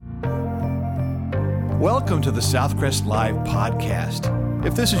Welcome to the Southcrest Live podcast.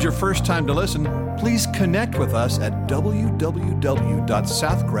 If this is your first time to listen, please connect with us at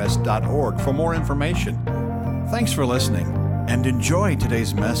www.southcrest.org for more information. Thanks for listening and enjoy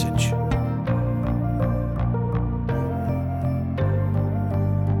today's message.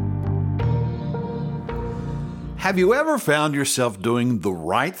 Have you ever found yourself doing the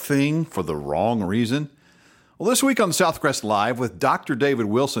right thing for the wrong reason? Well, this week on Southcrest Live with Dr. David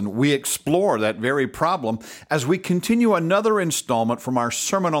Wilson, we explore that very problem as we continue another installment from our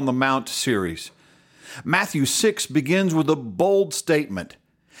Sermon on the Mount series. Matthew 6 begins with a bold statement.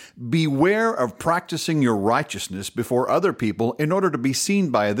 Beware of practicing your righteousness before other people in order to be seen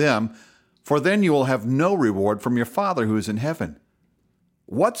by them, for then you will have no reward from your Father who is in heaven.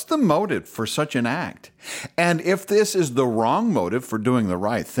 What's the motive for such an act? And if this is the wrong motive for doing the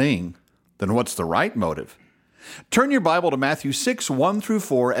right thing, then what's the right motive? Turn your Bible to Matthew 6, 1 through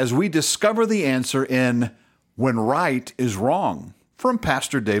 4 as we discover the answer in When Right is Wrong from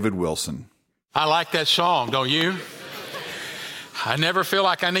Pastor David Wilson. I like that song, don't you? I never feel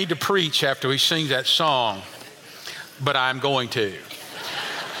like I need to preach after we sing that song, but I'm going to.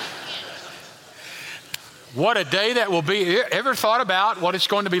 What a day that will be. Ever thought about what it's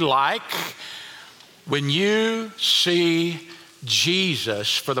going to be like when you see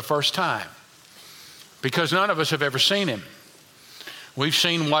Jesus for the first time? Because none of us have ever seen him. We've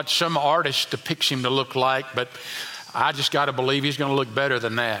seen what some artist depicts him to look like, but I just got to believe he's going to look better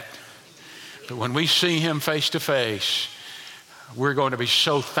than that. But when we see him face to face, we're going to be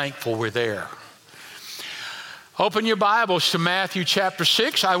so thankful we're there. Open your Bibles to Matthew chapter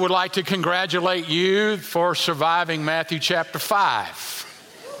 6. I would like to congratulate you for surviving Matthew chapter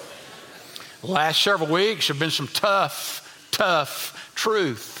 5. The last several weeks have been some tough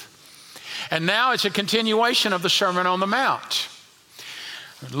truth. And now it's a continuation of the Sermon on the Mount.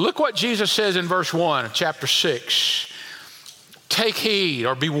 Look what Jesus says in verse 1 of chapter 6. Take heed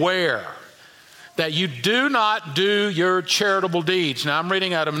or beware that you do not do your charitable deeds. Now I'm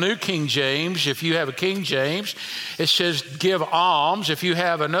reading out of New King James. If you have a King James, it says give alms. If you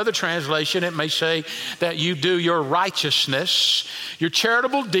have another translation, it may say that you do your righteousness, your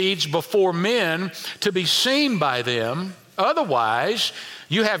charitable deeds before men to be seen by them. Otherwise,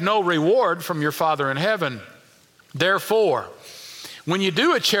 you have no reward from your Father in heaven. Therefore, when you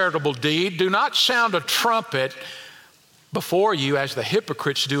do a charitable deed, do not sound a trumpet before you as the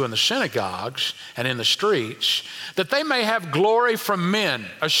hypocrites do in the synagogues and in the streets, that they may have glory from men.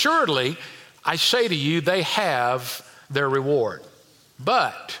 Assuredly, I say to you, they have their reward.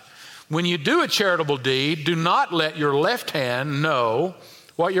 But when you do a charitable deed, do not let your left hand know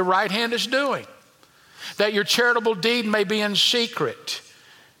what your right hand is doing, that your charitable deed may be in secret,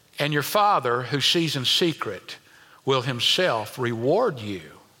 and your Father who sees in secret will himself reward you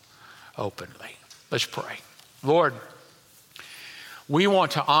openly. Let's pray. Lord, we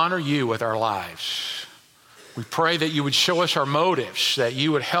want to honor you with our lives. We pray that you would show us our motives, that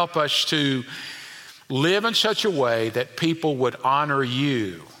you would help us to live in such a way that people would honor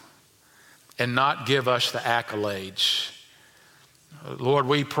you and not give us the accolades. Lord,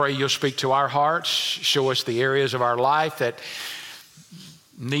 we pray you'll speak to our hearts, show us the areas of our life that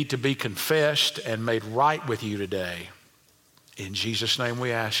need to be confessed and made right with you today. In Jesus' name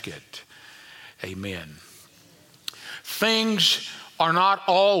we ask it. Amen. Things are not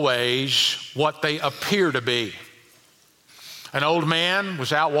always what they appear to be. An old man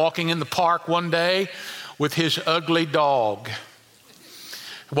was out walking in the park one day with his ugly dog.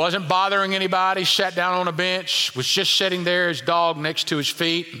 It wasn't bothering anybody, sat down on a bench, was just sitting there, his dog next to his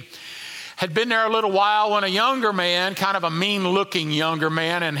feet. Had been there a little while when a younger man, kind of a mean-looking younger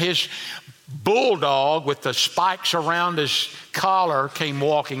man, and his bulldog with the spikes around his collar came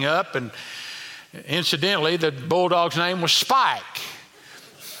walking up, and incidentally, the bulldog's name was Spike.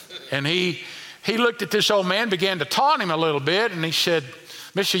 And he looked at this old man, began to taunt him a little bit, and he said,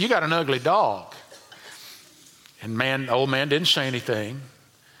 "Mister, you got an ugly dog." And the old man didn't say anything.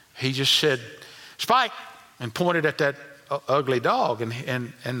 He just said, "Spike," and pointed at that ugly dog.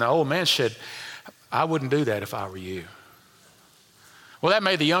 And the old man said, "I wouldn't do that if I were you." Well, that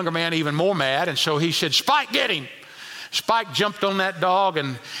made the younger man even more mad. And so he said, "Spike, get him." Spike jumped on that dog,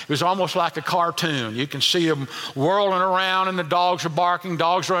 and it was almost like a cartoon. You can see him whirling around, and the dogs are barking,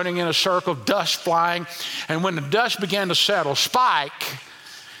 dogs running in a circle, dust flying. And when the dust began to settle, Spike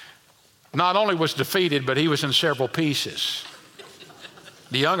not only was defeated, but he was in several pieces.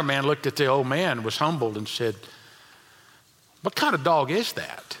 The younger man looked at the old man, was humbled, and said, "What kind of dog is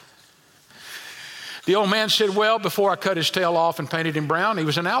that?" The old man said, "Well, before I cut his tail off and painted him brown, he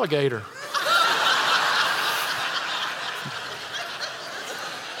was an alligator."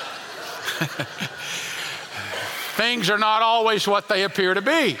 Things are not always what they appear to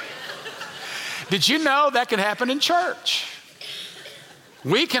be. Did you know that can happen in church?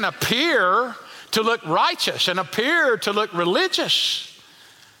 We can appear to look righteous and appear to look religious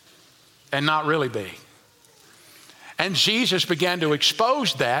and not really be. And Jesus began to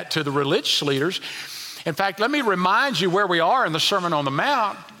expose that to the religious leaders. In fact, let me remind you where we are in the Sermon on the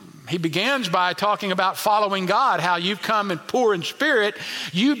Mount. He begins by talking about following God, how you've come and poor in spirit.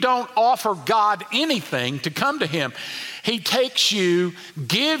 You don't offer God anything to come to him. He takes you,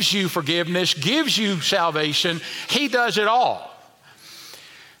 gives you forgiveness, gives you salvation. He does it all.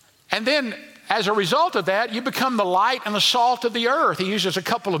 And then as a result of that, you become the light and the salt of the earth. He uses a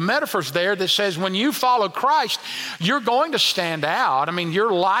couple of metaphors there that says when you follow Christ, you're going to stand out. I mean,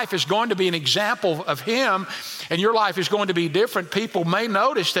 your life is going to be an example of him, and your life is going to be different. People may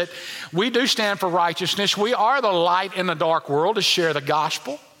notice that we do stand for righteousness. We are the light in the dark world to share the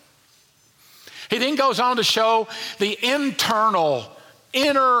gospel. He then goes on to show the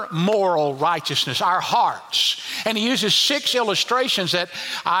inner moral righteousness, our hearts. And he uses 6 illustrations that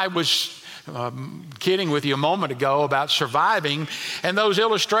I was kidding with you a moment ago about surviving, and those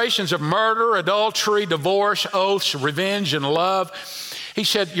illustrations of murder, adultery, divorce, oaths, revenge, and love. He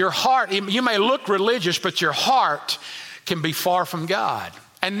said, your heart, you may look religious, but your heart can be far from God.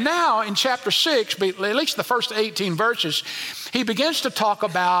 And now in chapter 6, at least the first 18 verses, he begins to talk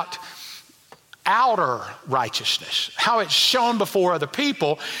about outer righteousness, how it's shown before other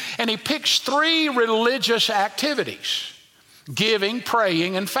people. And he picks 3 religious activities: giving,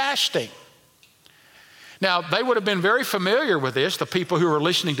 praying, and fasting. Now, they would have been very familiar with this, the people who were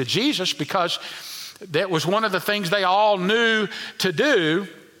listening to Jesus, because that was one of the things they all knew to do.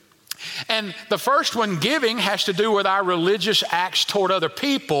 And the first one, giving, has to do with our religious acts toward other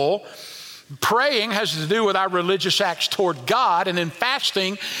people. Praying has to do with our religious acts toward God, and then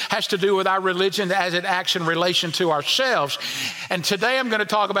fasting has to do with our religion as it acts in relation to ourselves. And today I'm going to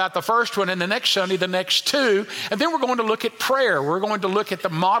talk about the first one, and the next Sunday, the next 2. And then we're going to look at prayer. We're going to look at the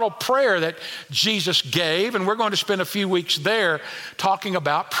model prayer that Jesus gave, and we're going to spend a few weeks there talking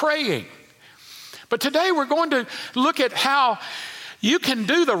about praying. But today we're going to look at how you can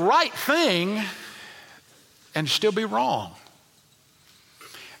do the right thing and still be wrong.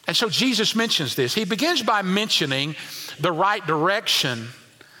 And so Jesus mentions this. He begins by mentioning the right direction,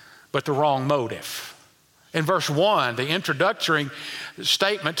 but the wrong motive. In verse 1, the introductory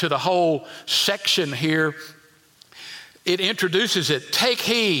statement to the whole section here, it introduces it, take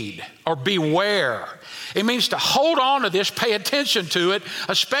heed or beware. It means to hold on to this, pay attention to it,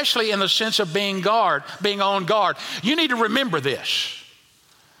 especially in the sense of being on guard. You need to remember this.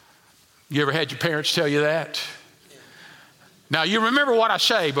 You ever had your parents tell you that? Now, you remember what I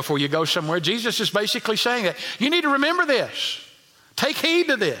say before you go somewhere. Jesus is basically saying that. You need to remember this. Take heed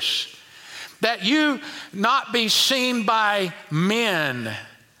to this. That you not be seen by men.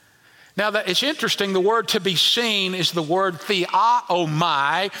 Now, it's interesting. The word to be seen is the word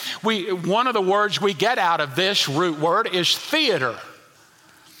theaomai. One of the words we get out of this root word is theater.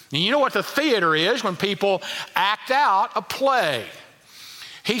 And you know what the theater is? When people act out a play.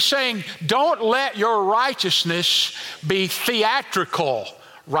 He's saying, don't let your righteousness be theatrical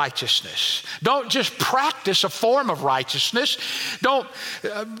righteousness. Don't just practice a form of righteousness. Don't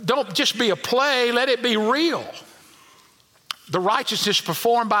just be a play, let it be real. The righteousness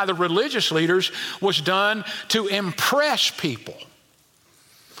performed by the religious leaders was done to impress people.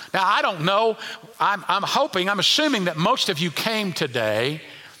 Now, I don't know, I'm assuming that most of you came today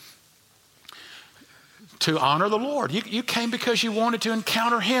to honor the Lord. You came because you wanted to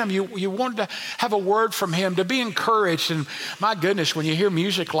encounter him. You wanted to have a word from him, to be encouraged. And my goodness, when you hear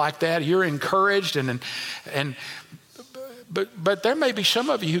music like that, you're encouraged. But there may be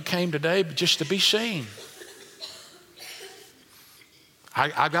some of you who came today just to be seen.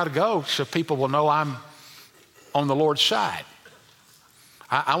 I got to go so people will know I'm on the Lord's side.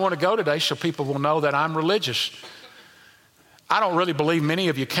 I want to go today so people will know that I'm religious. I don't really believe many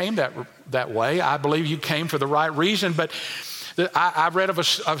of you came that way. I believe you came for the right reason, but I read of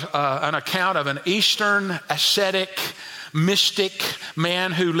an account of an Eastern ascetic, mystic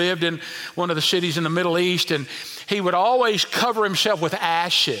man who lived in one of the cities in the Middle East, and he would always cover himself with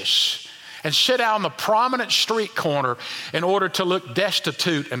ashes and sit out on the prominent street corner in order to look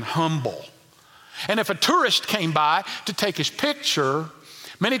destitute and humble. And if a tourist came by to take his picture,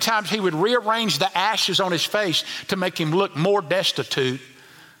 many times he would rearrange the ashes on his face to make him look more destitute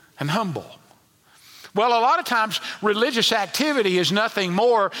and humble. Well, a lot of times religious activity is nothing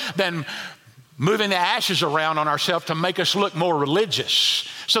more than moving the ashes around on ourselves to make us look more religious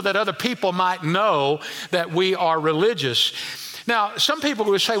so that other people might know that we are religious. Now, some people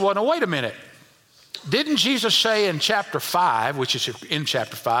would say, well, no, wait a minute. Didn't Jesus say in chapter 5, which is in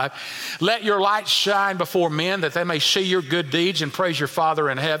chapter 5, let your light shine before men that they may see your good deeds and praise your Father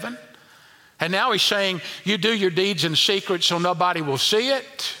in heaven? And now he's saying you do your deeds in secret so nobody will see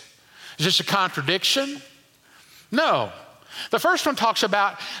it. Is this a contradiction? No. The first one talks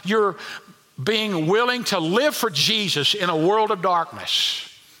about your being willing to live for Jesus in a world of darkness.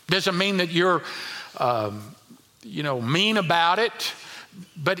 Doesn't mean that you're, mean about it,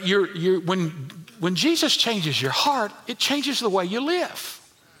 but when Jesus changes your heart, it changes the way you live.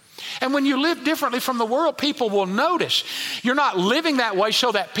 And when you live differently from the world, people will notice. You're not living that way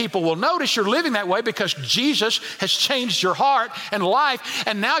so that people will notice. You're living that way because Jesus has changed your heart and life.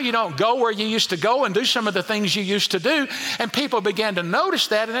 And now you don't go where you used to go and do some of the things you used to do. And people begin to notice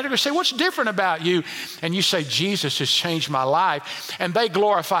that. And they're going to say, what's different about you? And you say, Jesus has changed my life. And they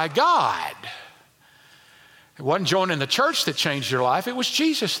glorify God. It wasn't joining the church that changed your life. It was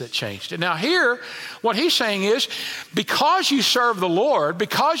Jesus that changed it. Now here, what he's saying is, because you serve the Lord,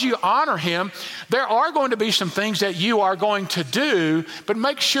 because you honor him, there are going to be some things that you are going to do, but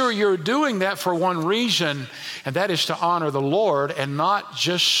make sure you're doing that for one reason, and that is to honor the Lord and not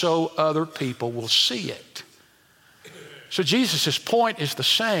just so other people will see it. So Jesus' point is the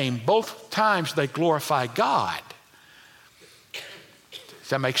same. Both times they glorify God. Does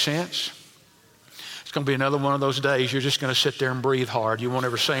that make sense? It's going to be another one of those days you're just going to sit there and breathe hard. You won't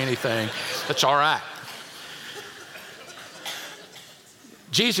ever say anything. That's all right.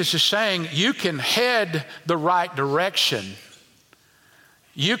 Jesus is saying you can head the right direction.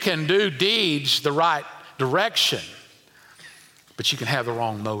 You can do deeds the right direction, but you can have the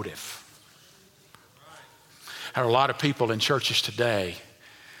wrong motive. There are a lot of people in churches today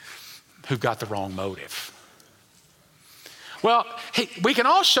who've got the wrong motive. Well, we can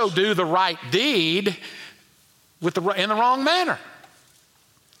also do the right deed in the wrong manner.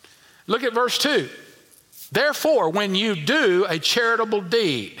 Look at verse 2. Therefore, when you do a charitable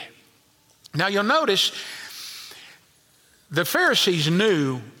deed. Now you'll notice the Pharisees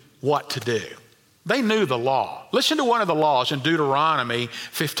knew what to do. They knew the law. Listen to one of the laws in Deuteronomy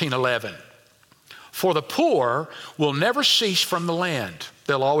 15:11. For the poor will never cease from the land.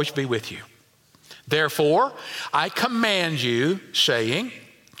 They'll always be with you. Therefore, I command you, saying,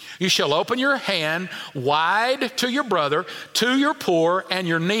 you shall open your hand wide to your brother, to your poor, and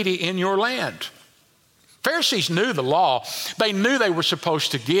your needy in your land. Pharisees knew the law. They knew they were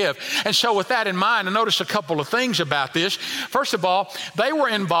supposed to give. And so with that in mind, I notice a couple of things about this. First of all, they were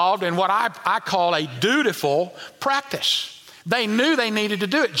involved in what I call a dutiful practice. They knew they needed to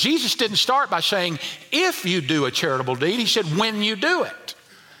do it. Jesus didn't start by saying, if you do a charitable deed. He said, when you do it.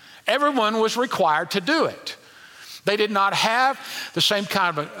 Everyone was required to do it. They did not have the same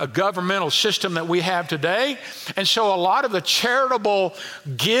kind of a governmental system that we have today. And so a lot of the charitable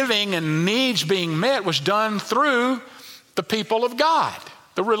giving and needs being met was done through the people of God,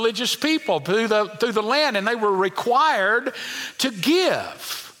 the religious people, through the land, and they were required to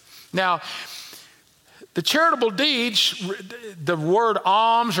give. Now, the charitable deeds, the word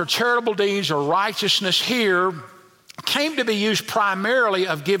alms or charitable deeds or righteousness here came to be used primarily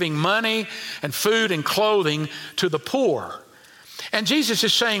of giving money and food and clothing to the poor. And Jesus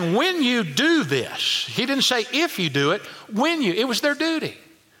is saying, when you do this, he didn't say if you do it, it was their duty.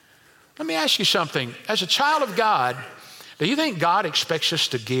 Let me ask you something. As a child of God, do you think God expects us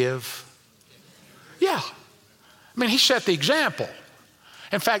to give? Yeah. I mean, he set the example.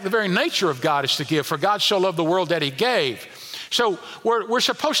 In fact, the very nature of God is to give. For God so loved the world that he gave. So we're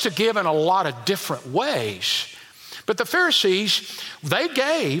supposed to give in a lot of different ways. But the Pharisees, they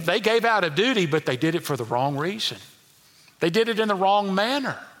gave out of duty, but they did it for the wrong reason. They did it in the wrong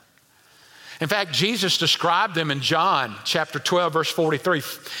manner. In fact, Jesus described them in John chapter 12, verse 43,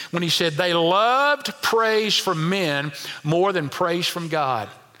 when he said, they loved praise from men more than praise from God.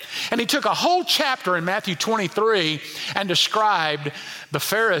 And he took a whole chapter in Matthew 23 and described the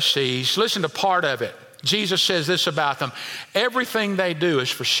Pharisees. Listen to part of it. Jesus says this about them. Everything they do is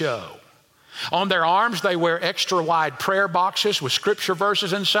for show. On their arms, they wear extra wide prayer boxes with scripture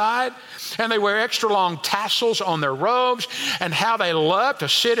verses inside, and they wear extra long tassels on their robes, and how they love to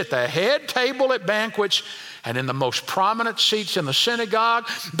sit at the head table at banquets and in the most prominent seats in the synagogue.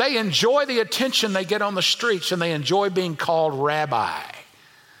 They enjoy the attention they get on the streets, and they enjoy being called rabbi.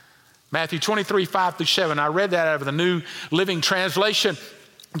 Matthew 23, 5-7. I read that out of the New Living Translation.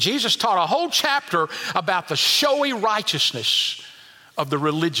 Jesus taught a whole chapter about the showy righteousness of the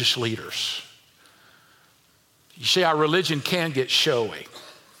religious leaders. You see, our religion can get showy.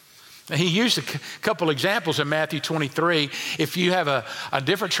 He used a couple examples in Matthew 23. If you have a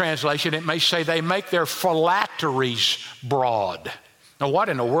different translation, it may say they make their phylacteries broad. Now, what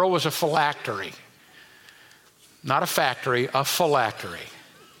in the world was a phylactery? Not a factory, a phylactery.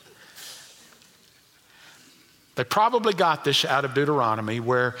 They probably got this out of Deuteronomy,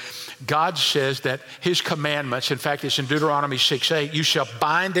 where God says that his commandments, in fact, it's in Deuteronomy 6:8, you shall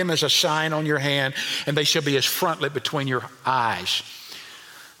bind them as a sign on your hand, and they shall be as frontlet between your eyes.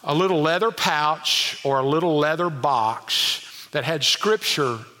 A little leather pouch or a little leather box that had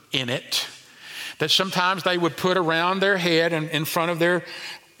scripture in it that sometimes they would put around their head and in front of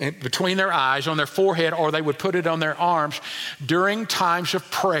between their eyes, on their forehead, or they would put it on their arms during times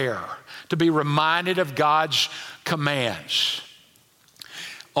of prayer to be reminded of God's commands.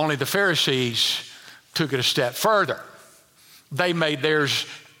 Only the Pharisees took it a step further. They made theirs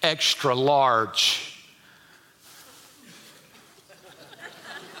extra large.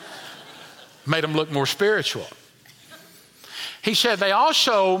 Made them look more spiritual. He said they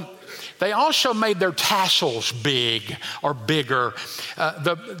also made their tassels big or bigger.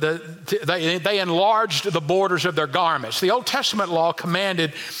 They enlarged the borders of their garments. The Old Testament law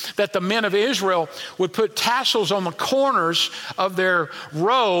commanded that the men of Israel would put tassels on the corners of their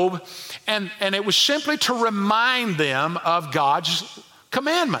robe, and it was simply to remind them of God's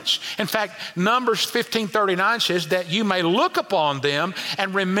commandments. In fact, Numbers 15:39 says that you may look upon them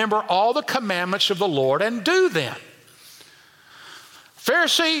and remember all the commandments of the Lord and do them.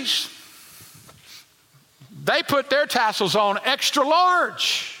 Pharisees, they put their tassels on extra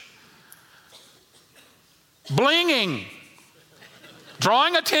large, blinging,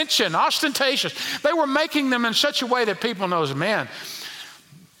 drawing attention, ostentatious. They were making them in such a way that people knows, man,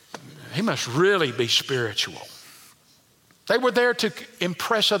 he must really be spiritual. They were there to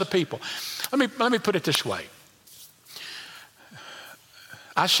impress other people. Let me put it this way.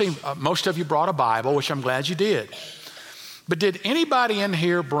 I see most of you brought a Bible, which I'm glad you did. But did anybody in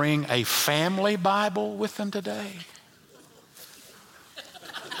here bring a family Bible with them today?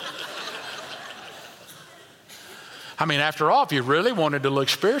 I mean, after all, if you really wanted to look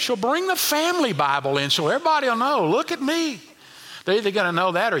spiritual, bring the family Bible in so everybody will know, look at me. They're either going to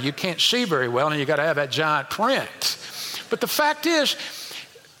know that or you can't see very well and you got to have that giant print. But the fact is,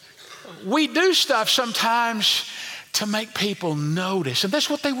 we do stuff sometimes to make people notice. And that's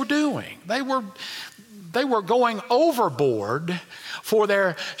what they were doing. They were going overboard for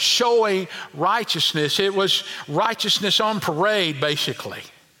their showy righteousness. It was righteousness on parade, basically.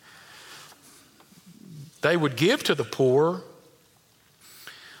 They would give to the poor,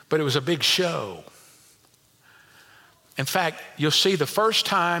 but it was a big show. In fact, you'll see the first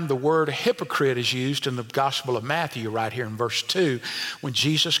time the word hypocrite is used in the Gospel of Matthew right here in verse 2 when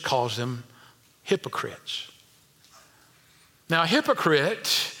Jesus calls them hypocrites. Now, a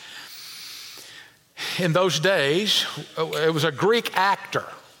hypocrite in those days, it was a Greek actor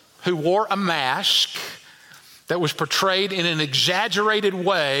who wore a mask that was portrayed in an exaggerated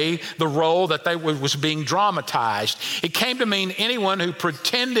way, the role that was being dramatized. It came to mean anyone who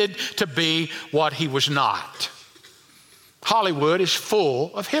pretended to be what he was not. Hollywood is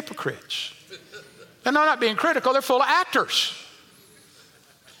full of hypocrites. And they're not being critical, they're full of actors.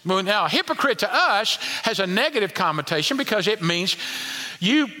 Well, now, a hypocrite to us has a negative connotation because it means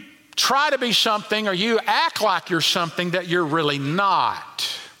you try to be something or you act like you're something that you're really not.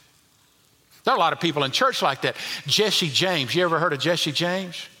 There are a lot of people in church like that. Jesse James, you ever heard of Jesse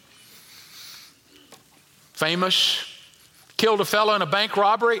James? Famous. Killed a fellow in a bank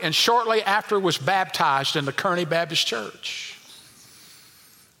robbery and shortly after was baptized in the Kearney Baptist Church.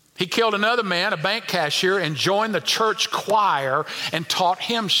 He killed another man, a bank cashier, and joined the church choir and taught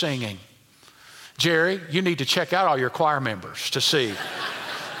hymn singing. Jerry, you need to check out all your choir members to see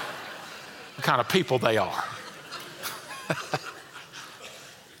what kind of people they are.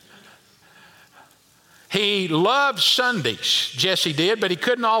 He loved Sundays, Jesse did, but he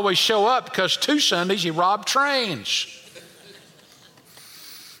couldn't always show up because 2 Sundays he robbed trains.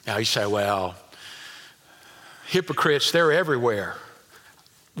 Now you say, well, hypocrites, they're everywhere.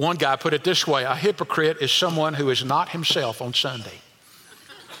 One guy put it this way, a hypocrite is someone who is not himself on Sunday.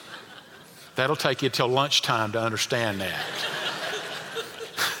 That'll take you till lunchtime to understand that.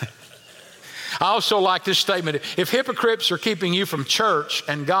 I also like this statement. If hypocrites are keeping you from church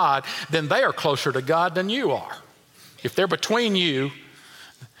and God, then they are closer to God than you are. If they're between you,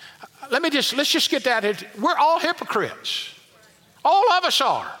 let's just get that. We're all hypocrites. All of us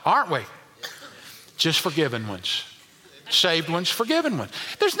are, aren't we? Just forgiven ones. saved ones, forgiven ones.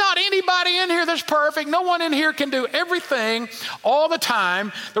 There's not anybody in here that's perfect. No one in here can do everything all the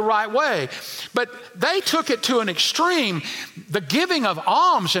time the right way. But they took it to an extreme. The giving of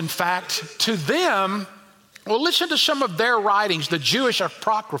alms, in fact, to them, well, listen to some of their writings, the Jewish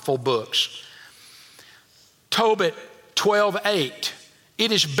apocryphal books. Tobit 12:8.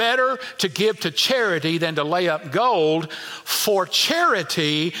 It is better to give to charity than to lay up gold, for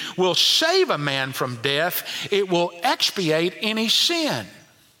charity will save a man from death. It will expiate any sin.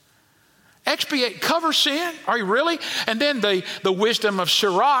 Expiate, cover sin? Are you really? And then the wisdom of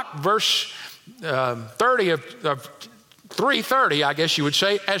Sirach, verse 30 of 3:30, I guess you would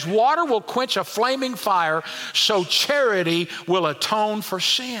say, as water will quench a flaming fire, so charity will atone for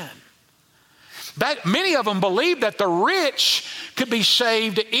sin. That many of them believe that the rich could be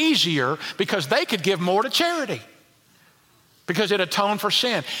saved easier because they could give more to charity because it atoned for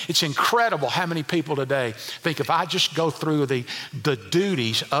sin. It's incredible how many people today think if I just go through the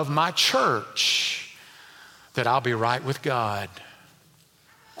duties of my church that I'll be right with God.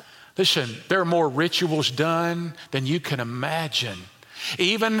 Listen, there are more rituals done than you can imagine.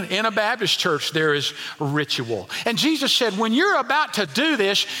 Even in a Baptist church, there is ritual. And Jesus said, when you're about to do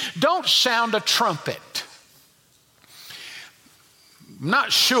this, don't sound a trumpet. I'm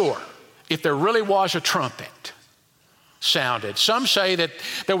not sure if there really was a trumpet sounded. Some say that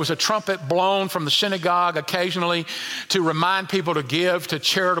there was a trumpet blown from the synagogue occasionally to remind people to give to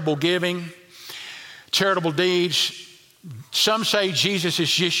charitable giving, charitable deeds. Some say Jesus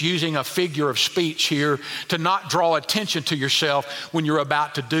is just using a figure of speech here to not draw attention to yourself when you're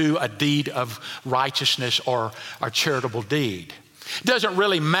about to do a deed of righteousness or a charitable deed. It doesn't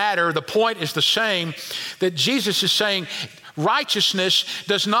really matter. The point is the same, that Jesus is saying righteousness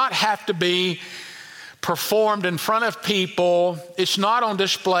does not have to be performed in front of people. It's not on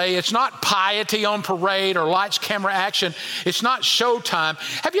display. It's not piety on parade or lights, camera, action. It's not showtime.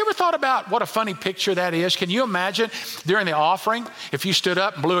 Have you ever thought about what a funny picture that is? Can you imagine during the offering if you stood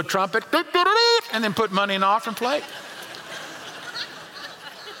up and blew a trumpet and then put money in the offering plate?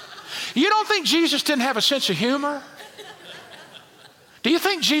 You don't think Jesus didn't have a sense of humor? Do you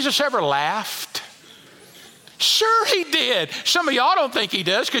think Jesus ever laughed? Sure he did. Some of y'all don't think he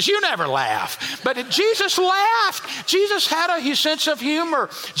does because you never laugh. But Jesus laughed. Jesus had a sense of humor.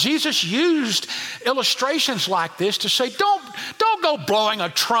 Jesus used illustrations like this to say, don't go blowing a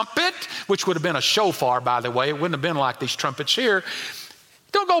trumpet, which would have been a shofar, by the way. It wouldn't have been like these trumpets here.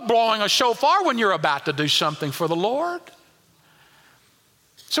 Don't go blowing a shofar when you're about to do something for the Lord.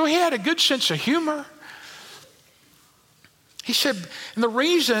 So he had a good sense of humor. He said, and the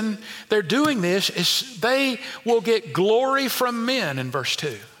reason they're doing this is they will get glory from men in verse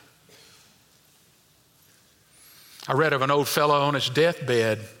 2. I read of an old fellow on his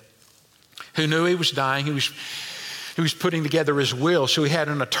deathbed who knew he was dying. He was putting together his will, so he had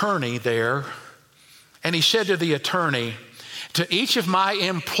an attorney there. And he said to the attorney, to each of my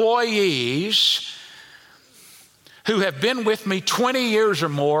employees who have been with me 20 years or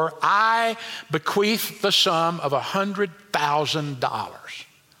more, I bequeath the sum of $100,000.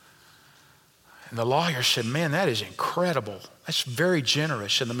 And the lawyer said, man, that is incredible. That's very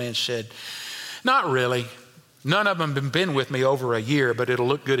generous. And the man said, not really. None of them have been with me over a year, but it'll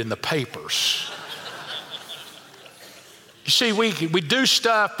look good in the papers. You see, we do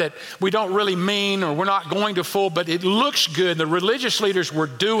stuff that we don't really mean or we're not going to full, but it looks good. The religious leaders were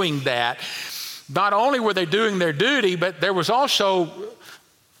doing that. Not only were they doing their duty, but there was also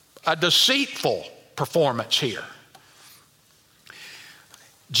a deceitful performance here.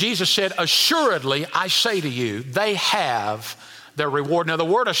 Jesus said, assuredly, I say to you, they have their reward. Now, the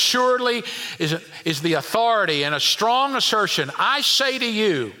word assuredly is the authority and a strong assertion. I say to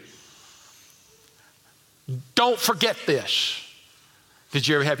you, don't forget this. Did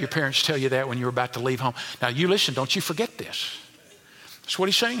you ever have your parents tell you that when you were about to leave home? Now, you listen, don't you forget this. That's what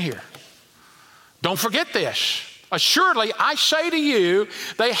he's saying here. Don't forget this. Assuredly, I say to you,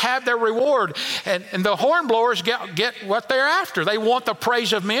 they have their reward. And the hornblowers get what they're after. They want the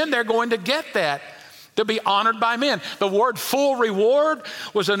praise of men. They're going to get that, to be honored by men. The word full reward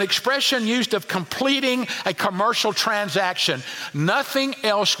was an expression used of completing a commercial transaction. Nothing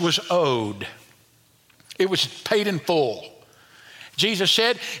else was owed. It was paid in full. Jesus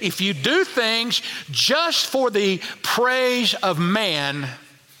said, if you do things just for the praise of man,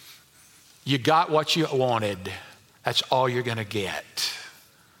 you got what you wanted. That's all you're going to get.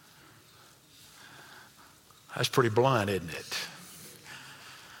 That's pretty blunt, isn't it?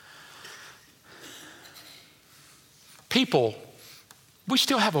 People,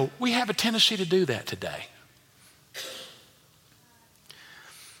 we have a tendency to do that today.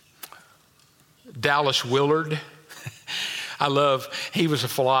 Dallas Willard He was a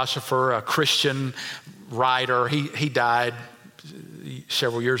philosopher, a Christian writer. He died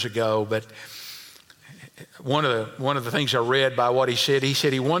several years ago, but one of the things I read by what he said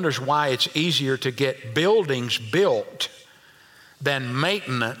he wonders why it's easier to get buildings built than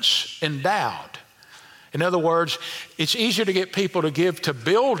maintenance endowed. In other words, it's easier to get people to give to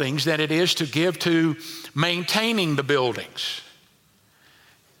buildings than it is to give to maintaining the buildings.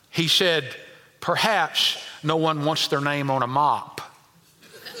 He said, perhaps no one wants their name on a mop.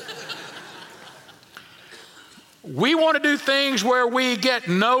 We want to do things where we get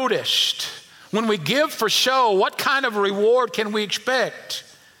noticed. When we give for show, what kind of reward can we expect?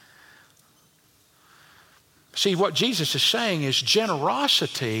 See, what Jesus is saying is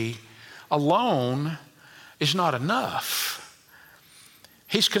generosity alone is not enough.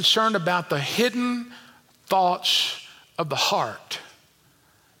 He's concerned about the hidden thoughts of the heart.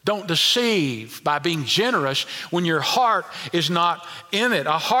 Don't deceive by being generous when your heart is not in it.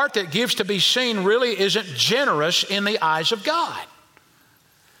 A heart that gives to be seen really isn't generous in the eyes of God.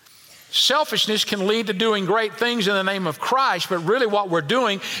 Selfishness can lead to doing great things in the name of Christ, but really what we're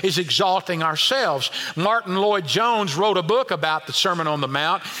doing is exalting ourselves. Martin Lloyd-Jones wrote a book about the Sermon on the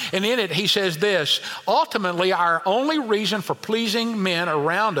Mount, and in it he says this: ultimately, our only reason for pleasing men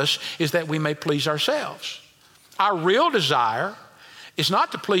around us is that we may please ourselves. Our real desire is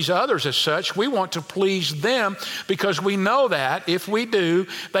not to please others as such. We want to please them because we know that if we do,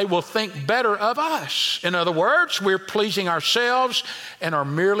 they will think better of us. In other words, we're pleasing ourselves and are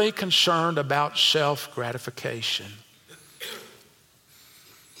merely concerned about self-gratification.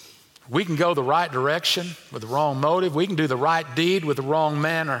 We can go the right direction with the wrong motive. We can do the right deed with the wrong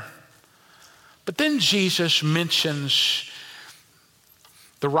manner. But then Jesus mentions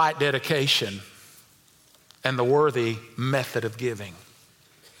the right dedication and the worthy method of giving.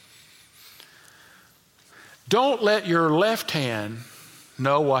 Don't let your left hand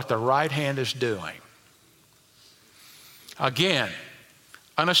know what the right hand is doing. Again,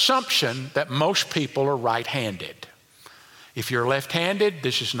 an assumption that most people are right-handed. If you're left-handed,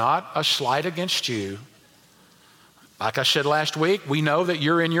 this is not a slight against you. Like I said last week, we know that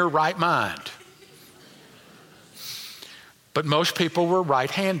you're in your right mind. But most people were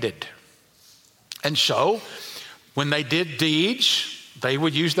right-handed. And so, when they did deeds, they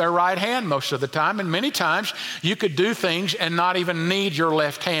would use their right hand most of the time. And many times, you could do things and not even need your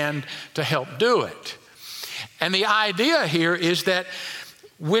left hand to help do it. And the idea here is that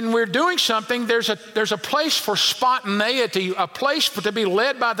when we're doing something, there's a place for spontaneity, a place to be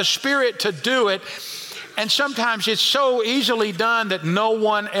led by the Spirit to do it. And sometimes it's so easily done that no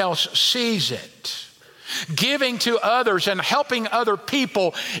one else sees it. Giving to others and helping other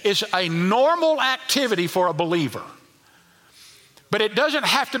people is a normal activity for a believer. But it doesn't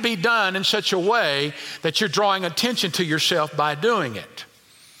have to be done in such a way that you're drawing attention to yourself by doing it.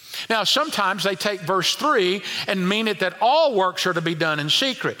 Now, sometimes they take verse 3 and mean it that all works are to be done in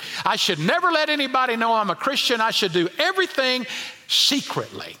secret. I should never let anybody know I'm a Christian. I should do everything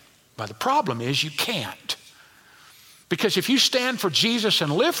secretly. But the problem is you can't. Because if you stand for Jesus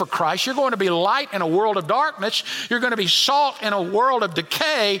and live for Christ, you're going to be light in a world of darkness. You're going to be salt in a world of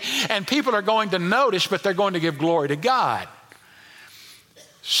decay, and people are going to notice, but they're going to give glory to God.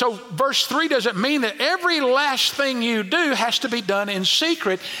 So verse 3 doesn't mean that every last thing you do has to be done in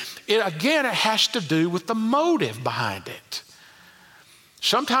secret. It has to do with the motive behind it.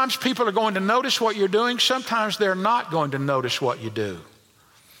 Sometimes people are going to notice what you're doing. Sometimes they're not going to notice what you do.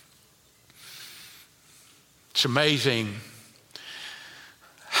 It's amazing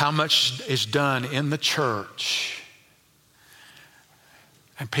how much is done in the church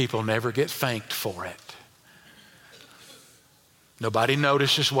and people never get thanked for it. Nobody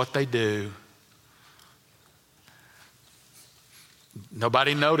notices what they do.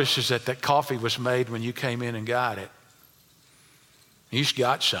 Nobody notices that coffee was made when you came in and got it. You just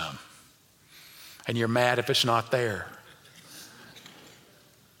got some. And you're mad if it's not there.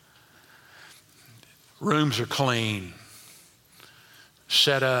 Rooms are clean,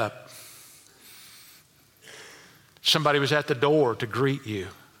 set up. Somebody was at the door to greet you.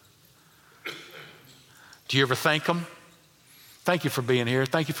 Do you ever thank them? Thank you for being here.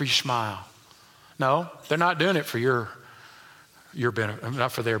 Thank you for your smile. No, they're not doing it for your benefit,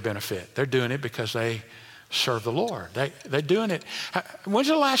 not for their benefit. They're doing it because they serve the Lord. They're doing it. When's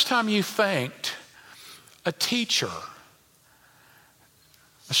the last time you thanked a teacher,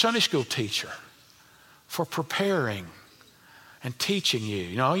 a Sunday school teacher, for preparing and teaching you?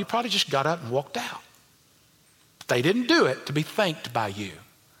 You know, you probably just got up and walked out. They didn't do it to be thanked by you.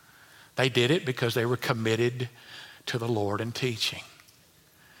 They did it because they were committed to the Lord and teaching.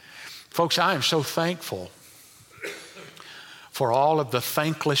 Folks, I am so thankful for all of the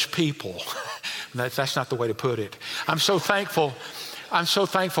thankless people. That's not the way to put it. I'm so thankful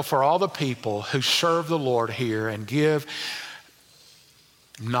for all the people who serve the Lord here and give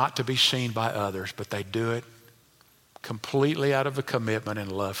not to be seen by others, but they do it completely out of a commitment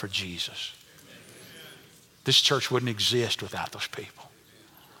and love for Jesus. This church wouldn't exist without those people.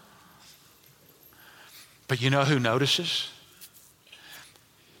 But you know who notices?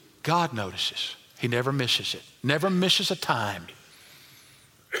 God notices. He never misses it. Never misses a time.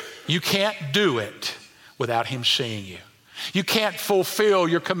 You can't do it without him seeing you. You can't fulfill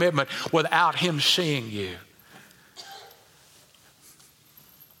your commitment without him seeing you.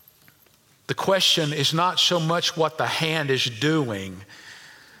 The question is not so much what the hand is doing,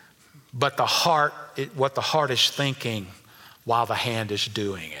 but what the heart is thinking while the hand is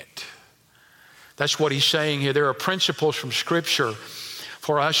doing it. That's what he's saying here. There are principles from Scripture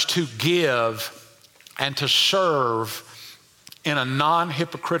for us to give and to serve in a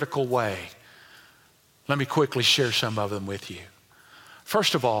non-hypocritical way. Let me quickly share some of them with you.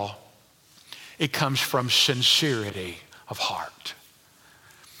 First of all, it comes from sincerity of heart.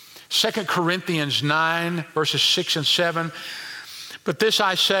 2 Corinthians 9, verses 6 and 7. But this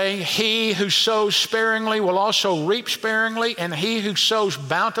I say, he who sows sparingly will also reap sparingly, and he who sows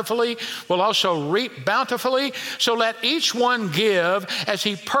bountifully will also reap bountifully. So let each one give as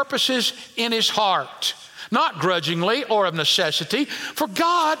he purposes in his heart, not grudgingly or of necessity, for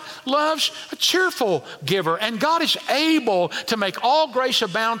God loves a cheerful giver. And God is able to make all grace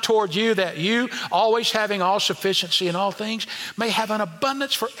abound toward you, that you, always having all sufficiency in all things, may have an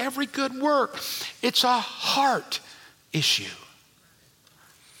abundance for every good work. It's a heart issue.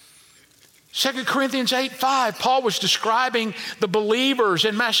 2 Corinthians 8:5, Paul was describing the believers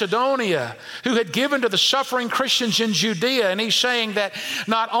in Macedonia who had given to the suffering Christians in Judea. And he's saying that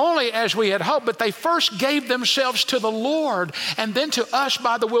not only as we had hoped, but they first gave themselves to the Lord and then to us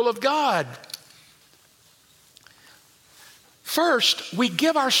by the will of God. First, we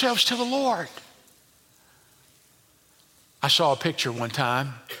give ourselves to the Lord. I saw a picture one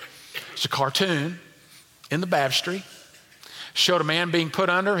time. It's a cartoon in the baptistry. Showed a man being put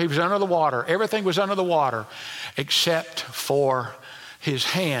under. He was under the water. Everything was under the water except for his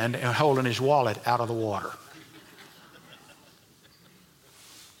hand and holding his wallet out of the water.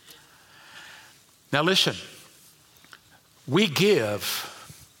 Now listen, we give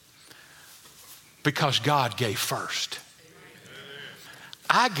because God gave first.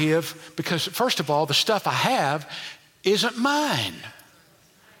 I give because, first of all, the stuff I have isn't mine.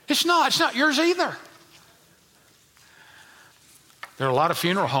 It's not yours either. There are a lot of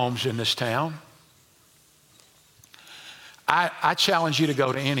funeral homes in this town. I challenge you to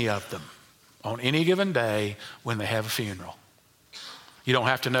go to any of them on any given day when they have a funeral. You don't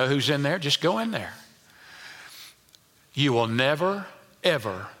have to know who's in there, just go in there. You will never,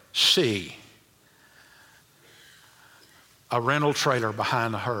 ever see a rental trailer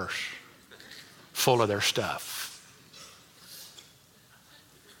behind the hearse full of their stuff.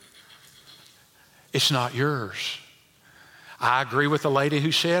 It's not yours. I agree with the lady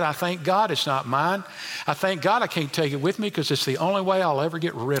who said, I thank God it's not mine. I thank God I can't take it with me because it's the only way I'll ever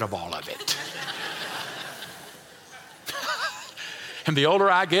get rid of all of it. And the older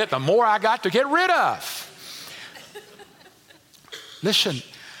I get, the more I got to get rid of. Listen,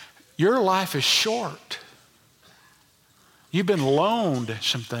 your life is short. You've been loaned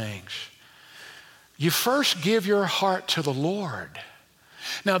some things. You first give your heart to the Lord.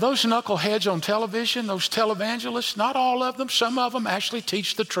 Now, those knuckleheads on television, those televangelists, not all of them, some of them actually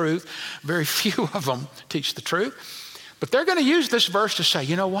teach the truth. Very few of them teach the truth. But they're going to use this verse to say,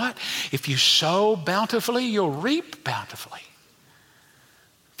 you know what? If you sow bountifully, you'll reap bountifully.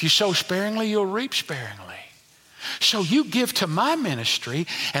 If you sow sparingly, you'll reap sparingly. So you give to my ministry,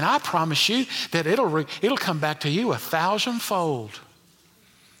 and I promise you that it'll come back to you 1,000-fold.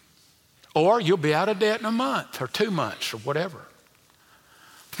 Or you'll be out of debt in a month or 2 months or whatever.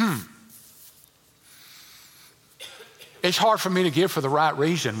 It's hard for me to give for the right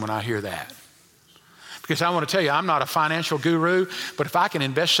reason when I hear that. Because I want to tell you, I'm not a financial guru, but if I can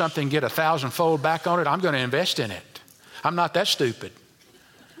invest something and get 1,000-fold back on it, I'm going to invest in it. I'm not that stupid.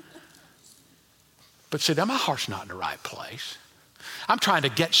 But see, my heart's not in the right place. I'm trying to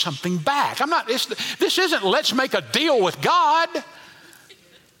get something back. This isn't let's make a deal with God.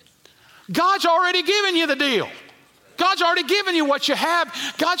 God's already given you the deal. God's already given you what you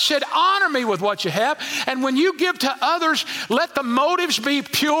have. God said, honor me with what you have. And when you give to others, let the motives be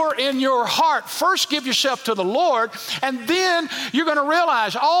pure in your heart. First, give yourself to the Lord, and then you're going to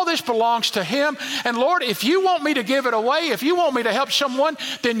realize all this belongs to Him. And Lord, if you want me to give it away, if you want me to help someone,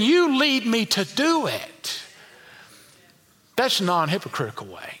 then you lead me to do it. That's a non-hypocritical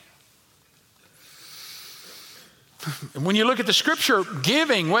way. When you look at the scripture,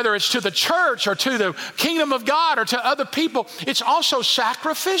 giving, whether it's to the church or to the kingdom of God or to other people, it's also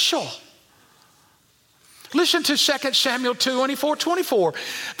sacrificial. Listen to 2 Samuel 24.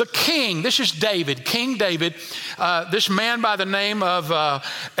 The king, this is David, King David, this man by the name of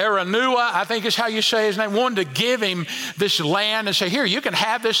Araunah, I think is how you say his name, wanted to give him this land and say, here, you can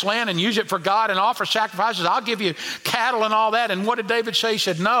have this land and use it for God and offer sacrifices. I'll give you cattle and all that. And what did David say? He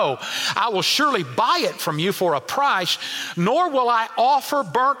said, no, I will surely buy it from you for a price, nor will I offer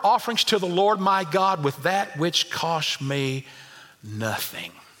burnt offerings to the Lord my God with that which costs me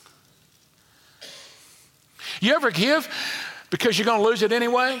nothing. You ever give because you're going to lose it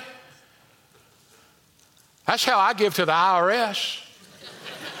anyway? That's how I give to the IRS.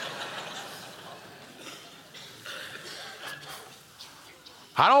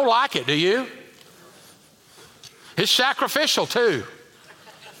 I don't like it, do you? It's sacrificial too.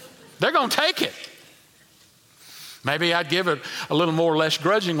 They're going to take it. Maybe I'd give it a little more less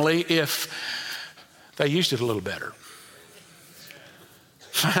grudgingly if they used it a little better.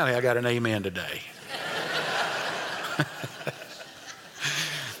 Finally, I got an amen today.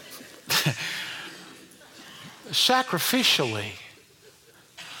 Sacrificially,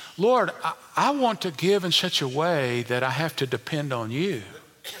 Lord, I want to give in such a way that I have to depend on you.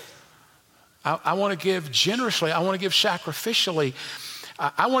 I want to give generously. I want to give sacrificially.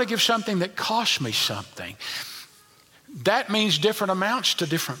 I want to give something that costs me something. That means different amounts to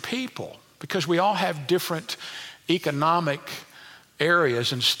different people because we all have different economic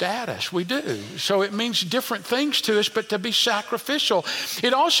areas and status. We do. So it means different things to us, but to be sacrificial.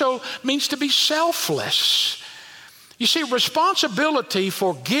 It also means to be selfless. You see, responsibility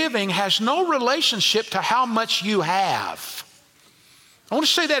for giving has no relationship to how much you have. I want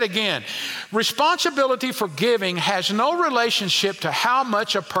to say that again. Responsibility for giving has no relationship to how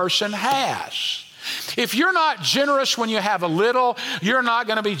much a person has. If you're not generous when you have a little, you're not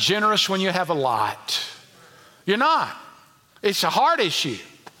going to be generous when you have a lot. You're not. It's a heart issue.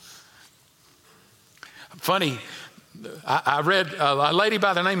 Funny, I read a lady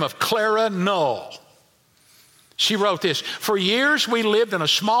by the name of Clara Null. She wrote this: for years we lived in a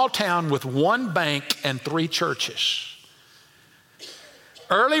small town with one bank and 3 churches.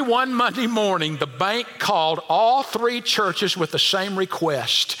 Early one Monday morning, the bank called all 3 churches with the same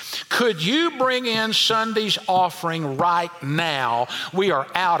request. Could you bring in Sunday's offering right now? We are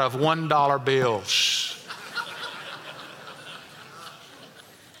out of $1 bills.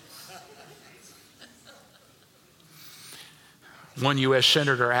 One U.S.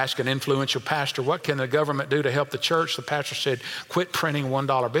 senator asked an influential pastor, what can the government do to help the church? The pastor said, quit printing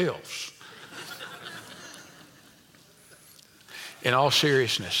 $1 bills. In all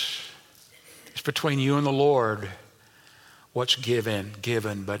seriousness, it's between you and the Lord what's given,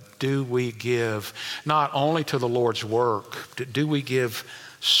 but do we give not only to the Lord's work, do we give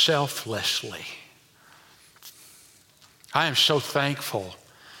selflessly? I am so thankful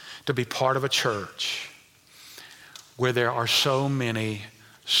to be part of a church where there are so many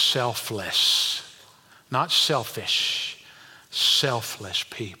selfless, not selfish, selfless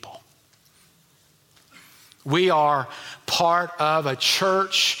people. We are part of a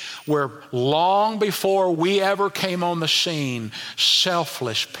church where long before we ever came on the scene,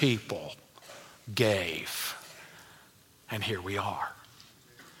 selfless people gave. And here we are.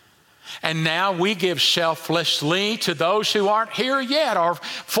 And now we give selflessly to those who aren't here yet, or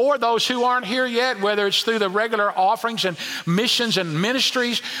for those who aren't here yet, whether it's through the regular offerings and missions and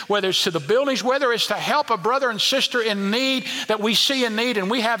ministries, whether it's to the buildings, whether it's to help a brother and sister in need that we see in need, and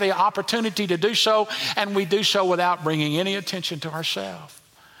we have the opportunity to do so, and we do so without bringing any attention to ourselves.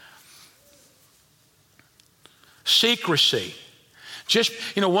 Secrecy. Just,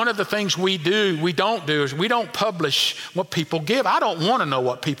 one of the things we don't do is we don't publish what people give. I don't want to know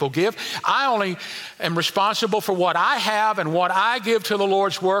what people give. I only am responsible for what I have and what I give to the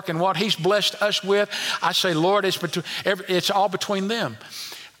Lord's work and what He's blessed us with. I say, Lord, it's all between them.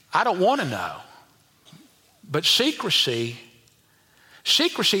 I don't want to know. But secrecy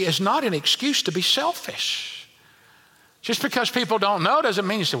is not an excuse to be selfish. Just because people don't know doesn't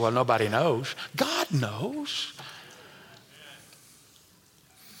mean you say, well, nobody knows. God knows.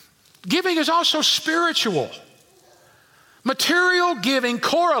 Giving is also spiritual. Material giving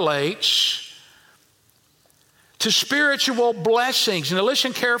correlates to spiritual blessings. Now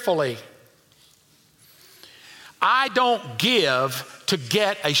listen carefully. I don't give to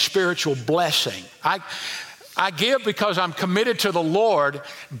get a spiritual blessing. I I give because I'm committed to the Lord.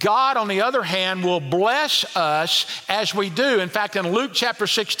 God, on the other hand, will bless us as we do. In fact, in Luke chapter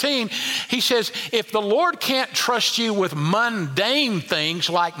 16, he says, if the Lord can't trust you with mundane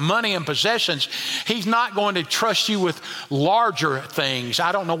things like money and possessions, he's not going to trust you with larger things.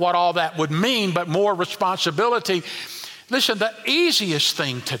 I don't know what all that would mean, but more responsibility. Listen, the easiest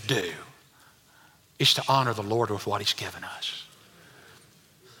thing to do is to honor the Lord with what he's given us.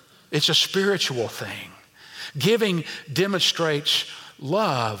 It's a spiritual thing. Giving demonstrates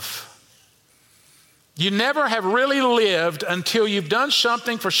love. You never have really lived until you've done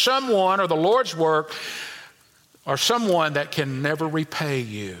something for someone or the Lord's work or someone that can never repay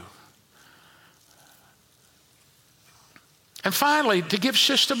you. And finally, to give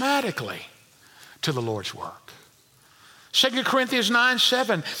systematically to the Lord's work. 2 Corinthians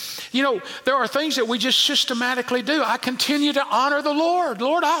 9:7. You know, there are things that we just systematically do. I continue to honor the Lord.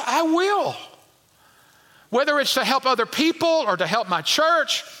 Lord, I will. Whether it's to help other people or to help my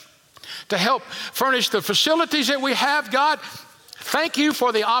church, to help furnish the facilities that we have, God, thank you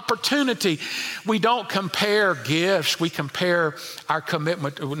for the opportunity. We don't compare gifts. We compare our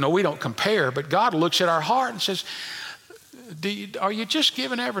commitment. No, we don't compare, but God looks at our heart and says, are you just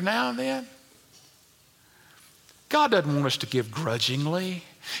giving every now and then? God doesn't want us to give grudgingly.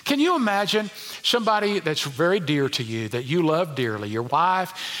 Can you imagine somebody that's very dear to you, that you love dearly, your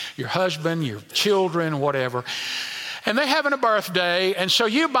wife, your husband, your children, whatever, and they're having a birthday, and so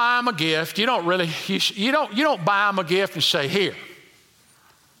you buy them a gift. You don't buy them a gift and say, here,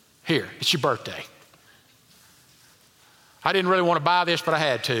 it's your birthday. I didn't really want to buy this, but I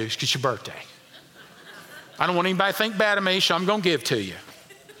had to. It's your birthday. I don't want anybody to think bad of me, so I'm going to give to you.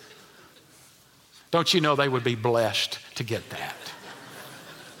 Don't you know they would be blessed to get that?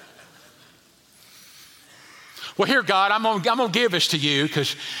 Well, here, God, I'm going to give this to you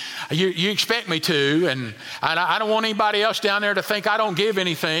because you expect me to, and I don't want anybody else down there to think I don't give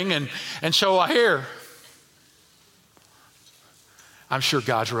anything, and so here. I'm sure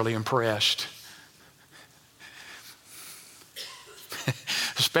God's really impressed.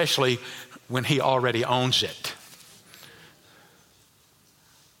 Especially when he already owns it.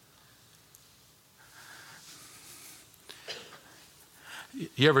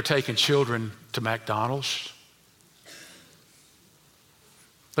 You ever taken children to McDonald's?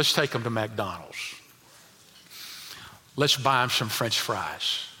 Let's take them to McDonald's. Let's buy them some French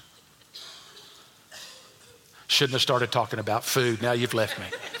fries. Shouldn't have started talking about food. Now you've left me.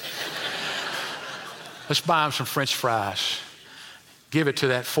 Let's buy them some French fries. Give it to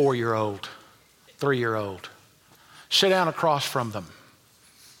that 4-year-old, 3-year-old. Sit down across from them.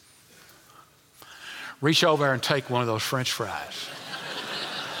 Reach over there and take one of those French fries.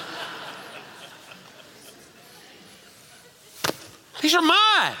 These are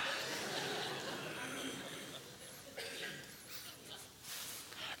mine.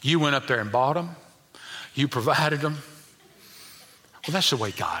 You went up there and bought them. You provided them. Well, that's the way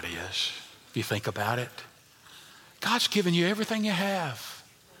God is, if you think about it. God's given you everything you have,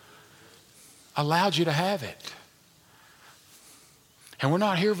 allowed you to have it. And we're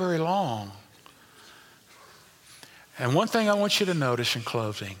not here very long. And one thing I want you to notice in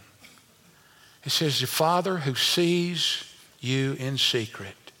closing, it says, the Father who sees you in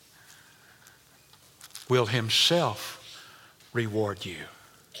secret will himself reward you.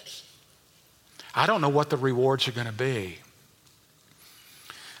 I don't know what the rewards are going to be.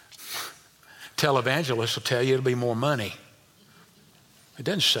 Televangelists will tell you it'll be more money. It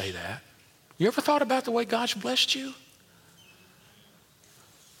doesn't say that. You ever thought about the way God's blessed you?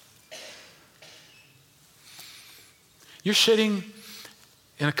 You're sitting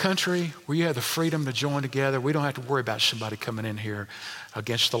in a country where you have the freedom to join together. We don't have to worry about somebody coming in here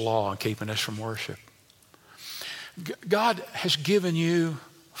against the law and keeping us from worship. God has given you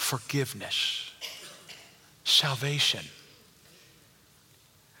forgiveness, salvation.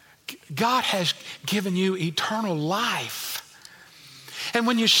 God has given you eternal life. And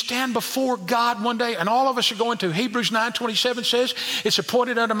when you stand before God one day, and all of us are going to, Hebrews 9:27 says, it's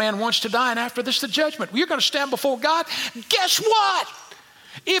appointed unto man once to die, and after this the judgment. You're going to stand before God. Guess what?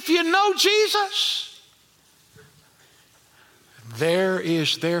 If you know Jesus, there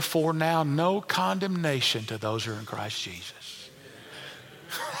is therefore now no condemnation to those who are in Christ Jesus.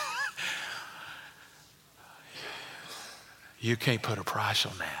 You can't put a price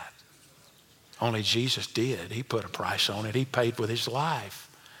on that. Only Jesus did. He put a price on it. He paid with his life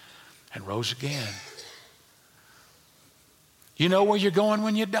and rose again. You know where you're going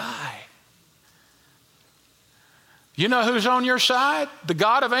when you die. You know who's on your side? The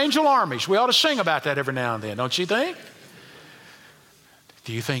God of angel armies. We ought to sing about that every now and then, don't you think?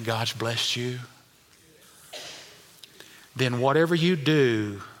 Do you think God's blessed you? then whatever you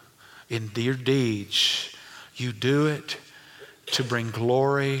do in your deeds, you do it to bring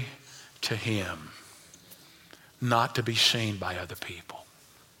glory to Him, not to be seen by other people.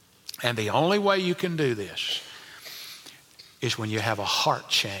 And the only way you can do this is when you have a heart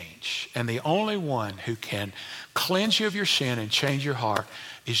change. And the only one who can cleanse you of your sin and change your heart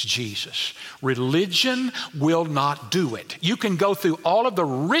is Jesus. Religion will not do it. You can go through all of the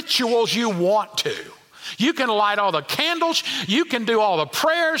rituals you want to. You can light all the candles. You can do all the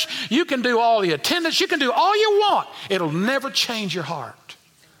prayers. You can do all the attendance. You can do all you want. It'll never change your heart.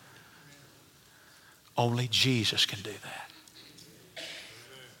 Only Jesus can do that.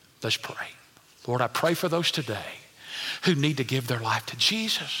 Let's pray. Lord, I pray for those today who need to give their life to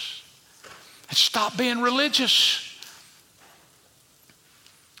Jesus and stop being religious.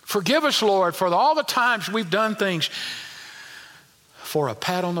 Forgive us, Lord, for all the times we've done things for a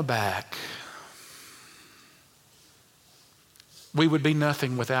pat on the back. We would be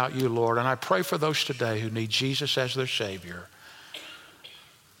nothing without you, Lord. And I pray for those today who need Jesus as their Savior.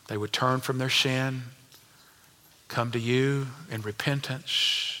 They would turn from their sin, come to you in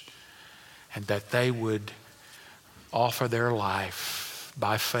repentance, and that they would offer their life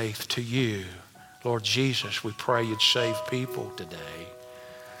by faith to you. Lord Jesus, we pray you'd save people today.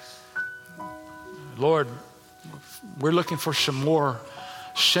 Lord, we're looking for some more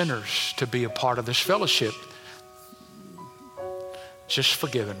sinners to be a part of this fellowship. Just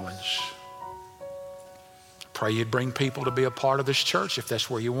forgiven ones. Pray you'd bring people to be a part of this church if that's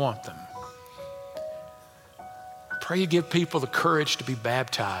where you want them. Pray you give people the courage to be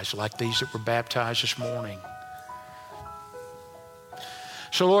baptized like these that were baptized this morning.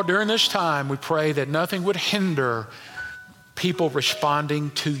 So Lord, during this time, we pray that nothing would hinder people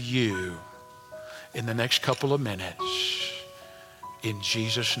responding to you in the next couple of minutes. In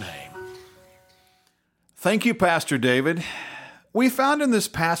Jesus' name. Thank you, Pastor David. We found in this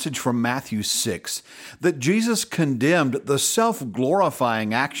passage from Matthew 6 that Jesus condemned the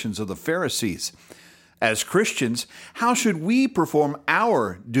self-glorifying actions of the Pharisees. As Christians, how should we perform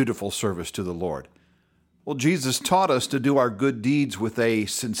our dutiful service to the Lord? Well, Jesus taught us to do our good deeds with a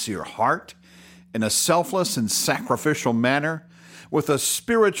sincere heart, in a selfless and sacrificial manner, with a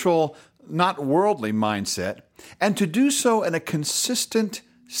spiritual, not worldly mindset, and to do so in a consistent,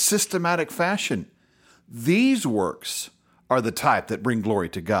 systematic fashion. These works are the type that bring glory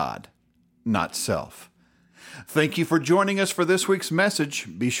to God, not self. Thank you for joining us for this week's message.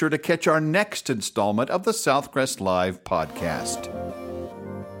 Be sure to catch our next installment of the Southcrest Live podcast.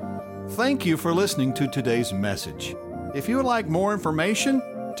 Thank you for listening to today's message. If you would like more information,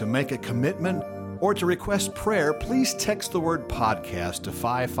 to make a commitment, or to request prayer, please text the word podcast to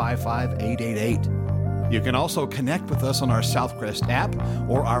 555-888. You can also connect with us on our Southcrest app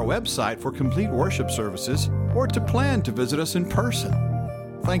or our website for complete worship services, or to plan to visit us in person.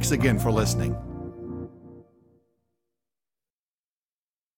 Thanks again for listening.